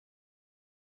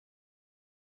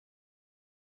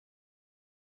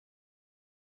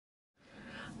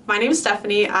My name is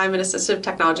Stephanie. I'm an Assistive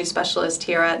Technology Specialist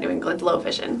here at New England Low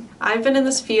Vision. I've been in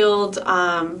this field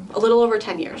a little over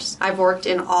 10 years. I've worked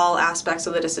in all aspects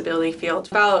of the disability field.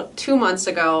 About 2 months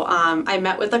ago, I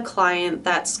met with a client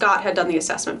that Scott had done the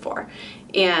assessment for,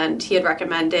 and he had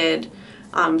recommended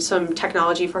some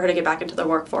technology for her to get back into the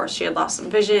workforce. She had lost some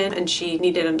vision and she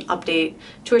needed an update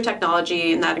to her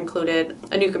technology, and that included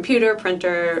a new computer,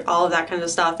 printer, all of that kind of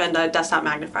stuff, and a desktop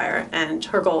magnifier. And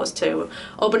her goal was to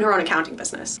open her own accounting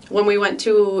business. When we went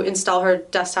to install her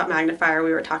desktop magnifier,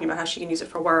 we were talking about how she can use it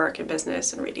for work and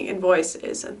business and reading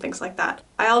invoices and things like that.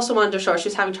 I also wanted to show her she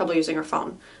was having trouble using her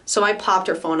phone. So I popped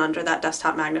her phone under that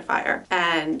desktop magnifier,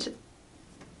 and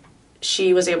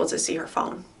she was able to see her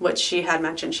phone, which she had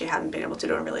mentioned she hadn't been able to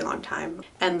do in a really long time.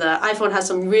 And the iPhone has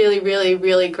some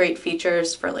really great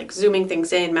features for like zooming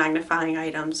things in, magnifying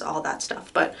items, all that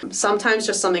stuff. But sometimes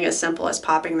just something as simple as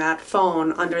popping that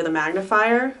phone under the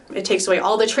magnifier, it takes away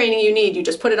all the training you need. You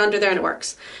just put it under there and it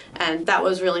works. And that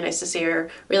was really nice to see her,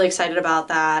 really excited about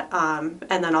that.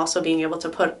 And then also being able to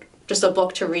put just a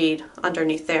book to read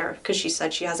underneath there, because she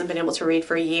said she hasn't been able to read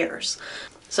for years.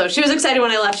 So she was excited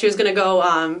when I left. She was going to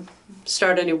go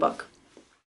start a new book.